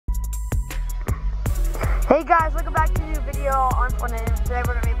Hey guys, welcome back to a new video on Fortnite. Today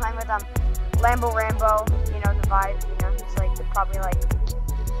we're gonna be playing with Lambo Rambo. You know the vibe. You know he's like probably like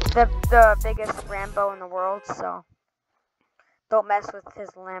the biggest Rambo in the world. So don't mess with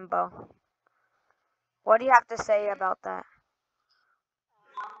his Lambo. What do you have to say about that?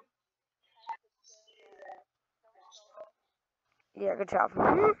 Yeah, good job.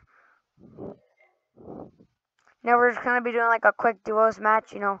 Now we're just gonna be doing like a quick duos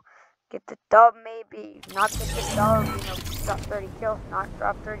match. You know, get the dub maybe, not get the dub. You know, drop 30 kills, not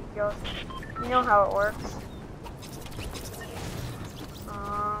drop 30 kills. You know how it works.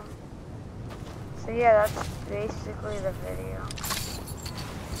 So yeah, that's basically the video.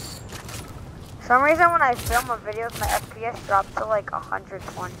 For some reason when I film a video, my FPS drops to like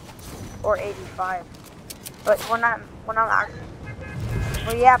 120 or 85. But when I'm actually,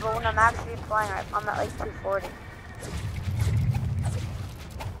 well yeah, but when I'm actually playing, I'm at like 240.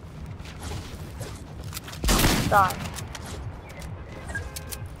 Stop.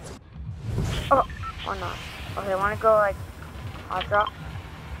 Oh, or not. Okay, I want to go like hot drop.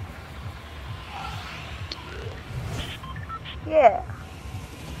 Yeah.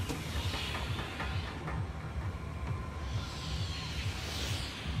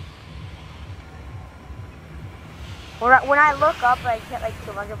 When I look up, I hit like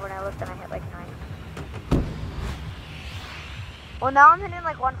 200. When I look, then I hit like 90. Well, now I'm hitting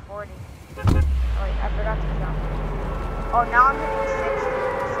like 140. Oh, wait, I forgot to jump. Oh, now I'm hitting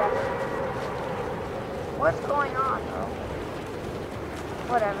 67. What's going on, bro?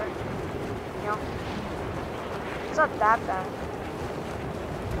 Whatever. You know? It's not that bad.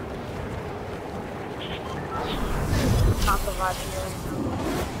 Not the vibe here right now.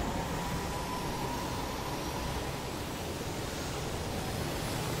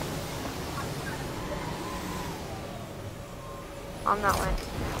 I'm not winning.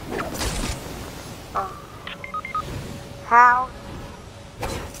 Oh. How?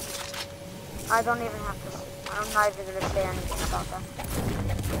 I don't even have to. I'm not even gonna say anything about that.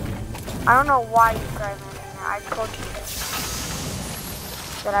 I don't know why you tried landing there. I told you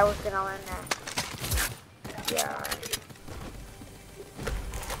that I was gonna land there. Yeah. Right.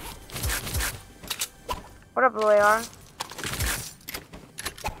 What up, Blue AR?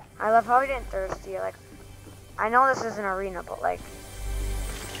 I love how we didn't thirsty. Like, I know this is an arena, but like.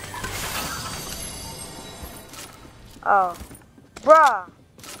 Oh. Bruh!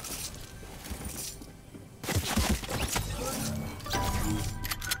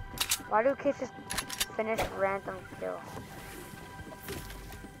 Why do kids just finish random kills?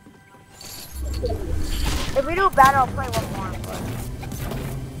 If we do bad, I'll play one more. But...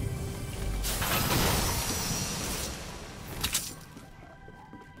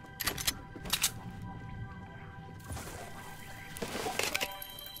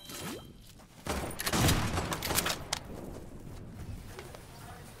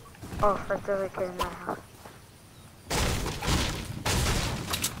 Oh, frick, there's a kid in that house.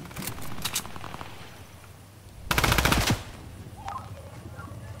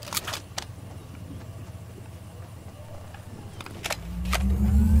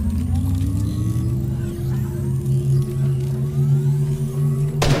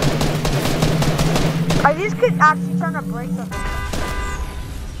 Are these kids actually trying to break the dead?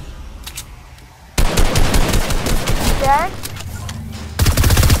 Dead.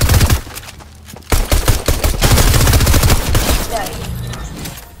 Okay.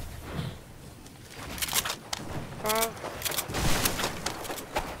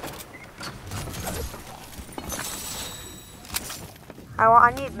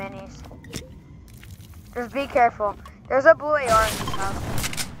 I need minis. Just be careful. There's a blue AR in this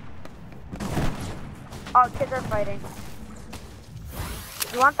house. Oh, kids are fighting.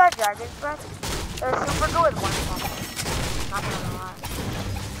 You want that dragon's breath? They're super good with one pump. Not gonna lie.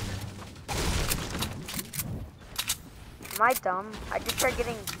 Am I dumb? I just tried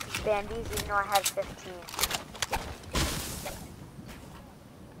getting bandies even though I had 15.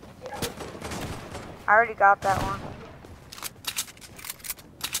 I already got that one.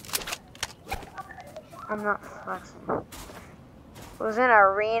 I'm not flexing. It was an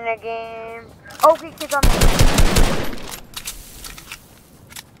arena game. Oh, okay, kids on me.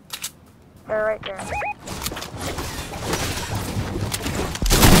 They're right there.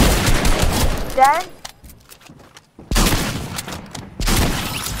 Dead?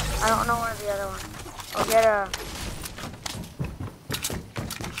 I don't know where the other one. I'll get a...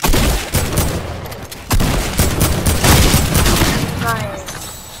 Nice.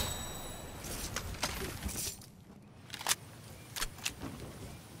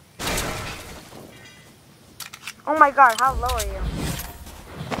 Oh my god, how low are you?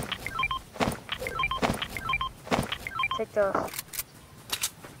 take those.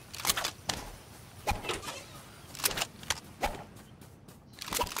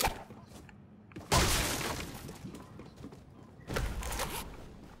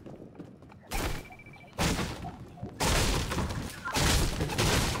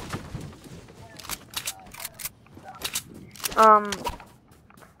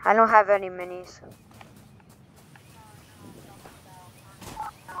 I don't have any minis.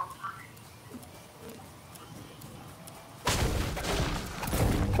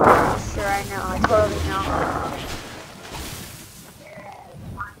 Sure, I know. I totally know.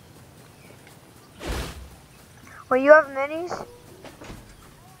 Wait, you have minis?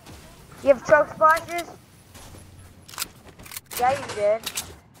 You have choke splashes? Yeah, you did.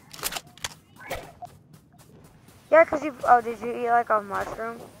 Yeah, cause you. Oh, did you eat like a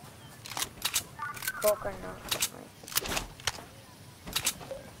mushroom? Coconut. Nice.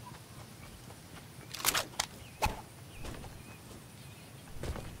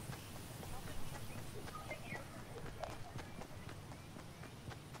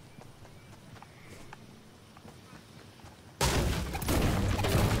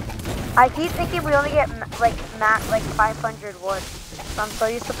 I keep thinking we only get like 500 wood. So I'm so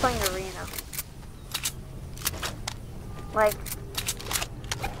used to playing arena. Like,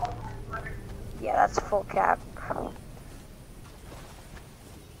 yeah, that's full cap.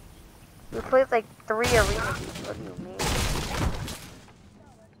 We played like 3 arenas. What do you mean?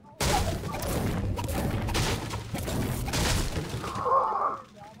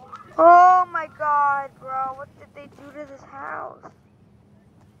 Oh my god, bro. What did they do to this house?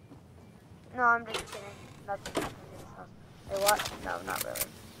 No, I'm just kidding. Nothing happened to this house. Wait, what? No, not really.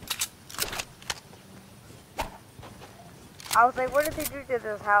 I was like, what did they do to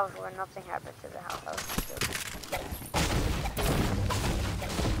this house when nothing happened to the house? I was just joking.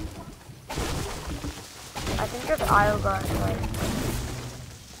 I think there's aisle guards like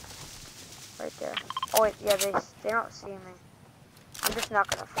right there. Oh wait, yeah, they don't see me. I'm just not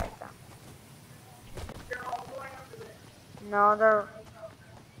gonna fight them. No, they're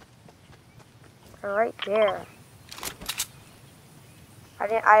right there.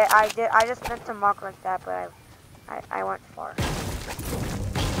 I just meant to mark like that, but I went far.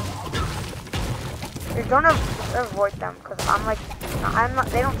 You're gonna avoid them, cause I'm not,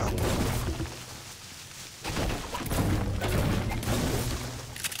 they don't see me.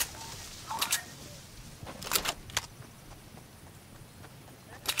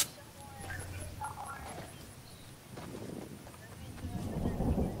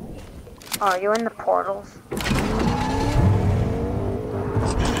 Oh, are you in the portals?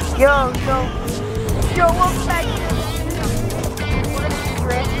 Yo, welcome back to the video. We're gonna be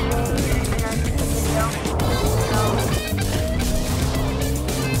drifting in our video.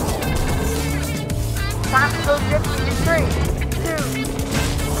 Time to go drifting in 3, 2.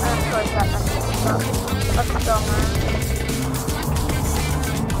 I'm sorry, let's go, man.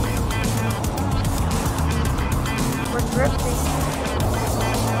 We're drifting.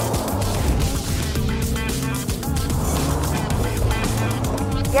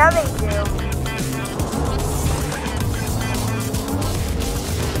 Yeah, they do.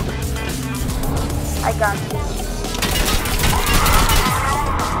 I got you.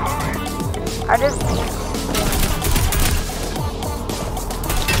 I just...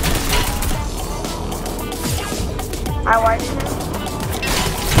 I watched him.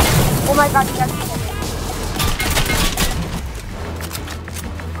 Oh my god, that's...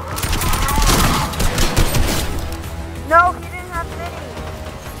 No, he didn't have minis.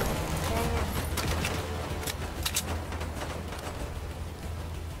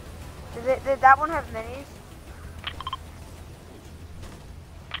 Did that one have minis?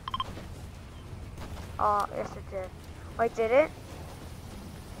 Oh, yes it did. Wait, did it?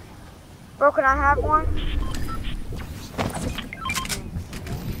 Bro, can I have one?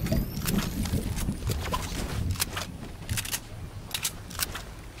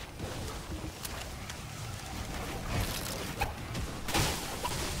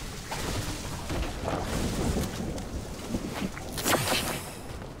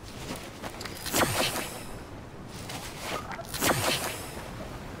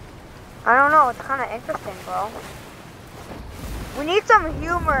 I don't know, it's kind of interesting, bro. We need some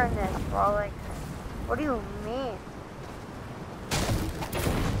humor in this, bro. Like, what do you mean?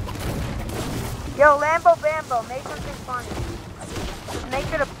 Yo, Lambo Bambo, make something funny. Just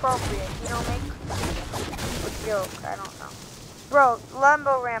make it appropriate, you know, make a joke, I don't know. Bro,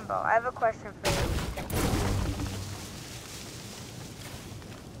 Lambo Rambo, I have a question for you.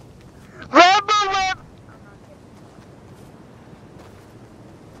 Rambo!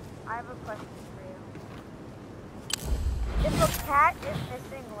 I have a question for you. cat is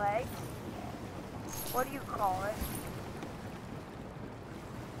missing legs. What do you call it?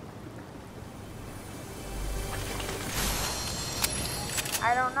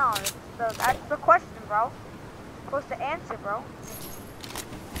 I don't know. That's the question, bro. Supposed to answer, bro.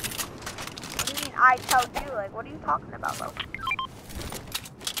 What do you mean I tell you? Like, what are you talking about, bro?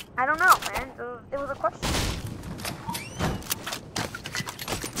 I don't know, man. It was a question.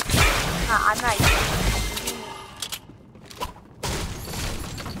 Nah, I'm not using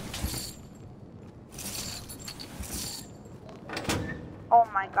Oh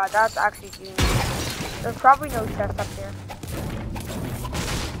my god, that's actually genius. There's probably no chest up there.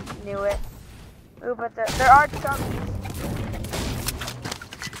 Knew it. Ooh, but there are chunks.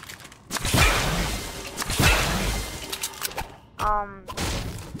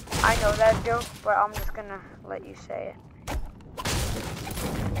 I know that joke, but I'm just gonna let you say it.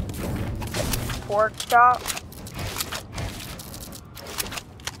 Pork chop.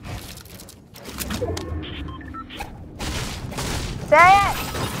 Say it!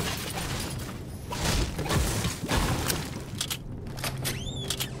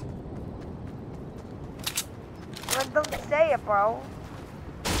 Well, don't say it, bro.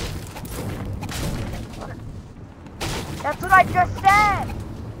 That's what I just said!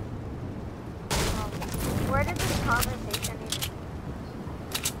 Where did this conversation even...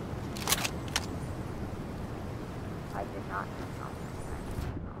 I did not know.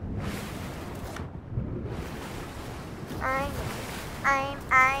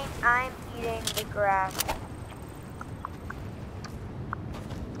 I'm eating the grass.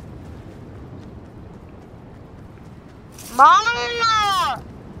 Mama!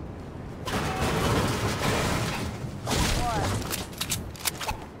 What?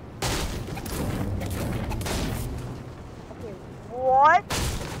 Okay, what?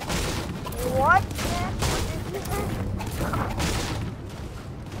 What? What did you say?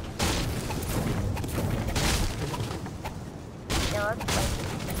 Yeah, let's play.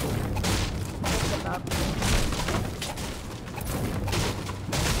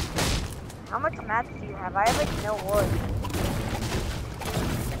 How much mats do you have? I have like no wood.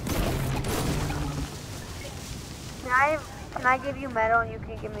 Can I give you metal and you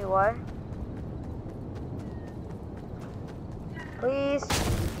can give me wood? Please?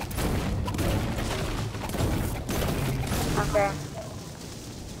 Okay.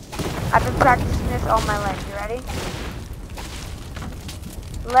 I've been practicing this all my life. You ready?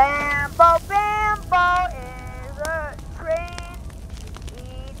 Lambo Bambo is a train.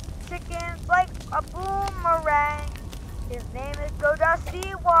 Eats chickens like a boomerang. His name is Goda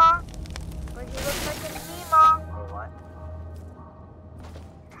Siwa, but he looks like a Nemo. Or what?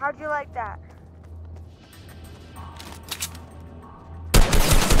 How'd you like that?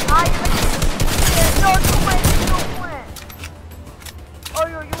 Oh,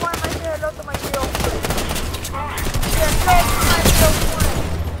 you want my say hello to my real friend? Yes, hello to my real friend.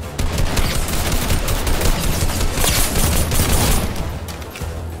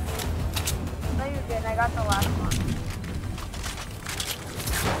 No, you didn't. I got the last one.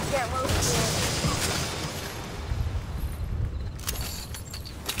 Get roasted.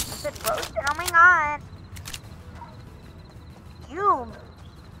 I said roasted? Oh my god. You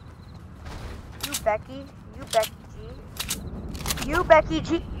Becky. You Becky G. You Becky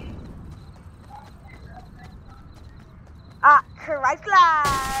G. Chrysler.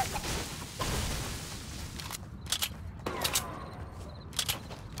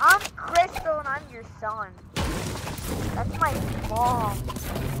 I'm Crystal and I'm your son. That's my mom.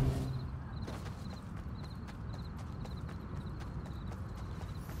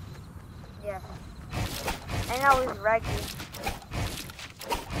 Yeah. And I was Reggie.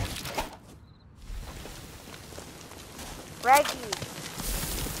 Reggie.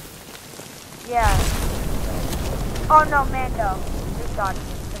 Yeah. Oh no, Mando. This got me.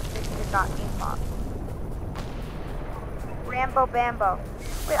 This did not game pop. Rambo Bambo.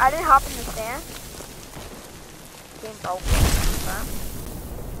 Wait, I didn't hop in the sand? Game broken. Confirm.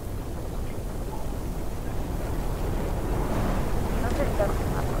 That's just doesn't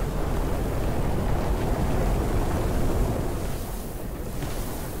happen.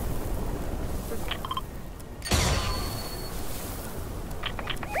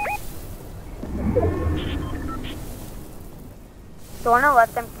 So I want to let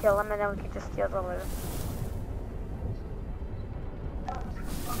them kill him and then we can just steal the loot.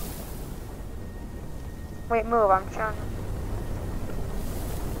 Wait, move, I'm trying.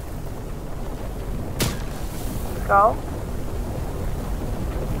 Go.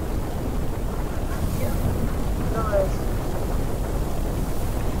 Do this.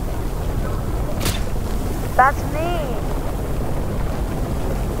 That's me.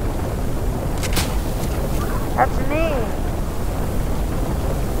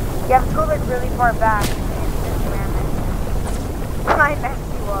 far back. Just ram it. I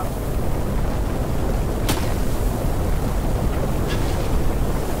messed you up.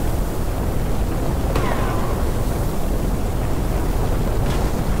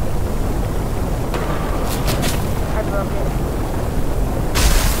 I broke it.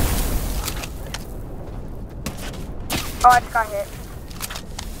 Oh, I just got hit.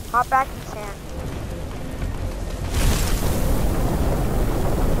 Hop back in sand.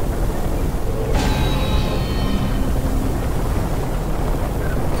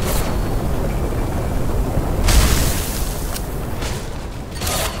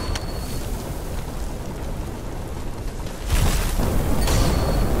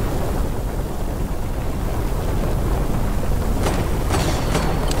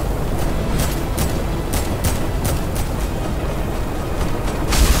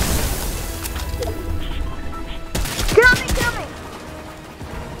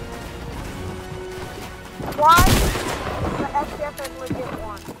 Why? The SPF is legit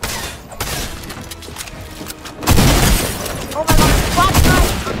one. Oh my god,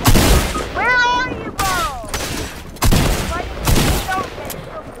 Fortnite! Where are you, bro? Like, you don't get it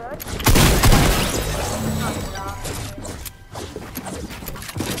so good.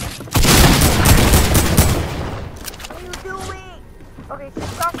 What are you doing? Okay, so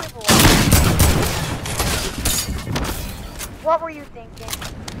stop people. What were you thinking?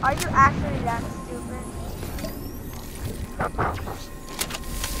 Are you actually that stupid? Good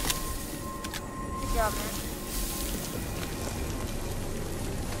job, man.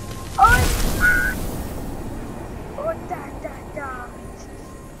 Oh, oh, da, da, da.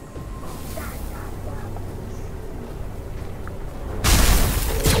 Da, da, da.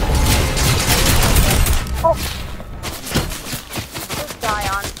 Oh. Just die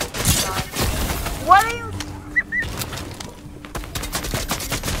on. Just die. What are you?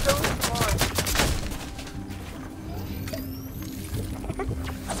 So smart.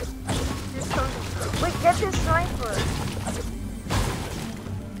 Wait, get this sniper.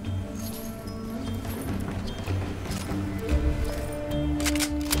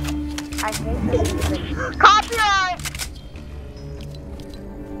 I hate this music. Copyright!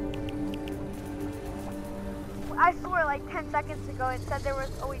 I swear, like 10 seconds ago, it said there was.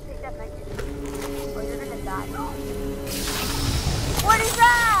 Oh, wait, take that message. Oh, you're gonna die. What is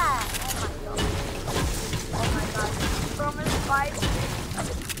that? Oh my god. From his fight.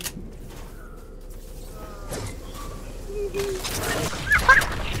 Oh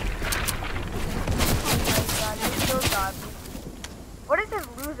my god, you're so godly. What is this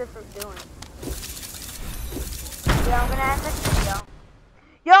loser for doing? Yeah, I'm gonna end this video.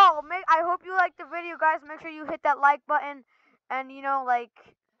 Yo, I hope you liked the video, guys. Make sure you hit that like button and, you know, like,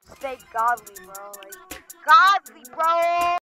 stay godly, bro. Like, godly, bro.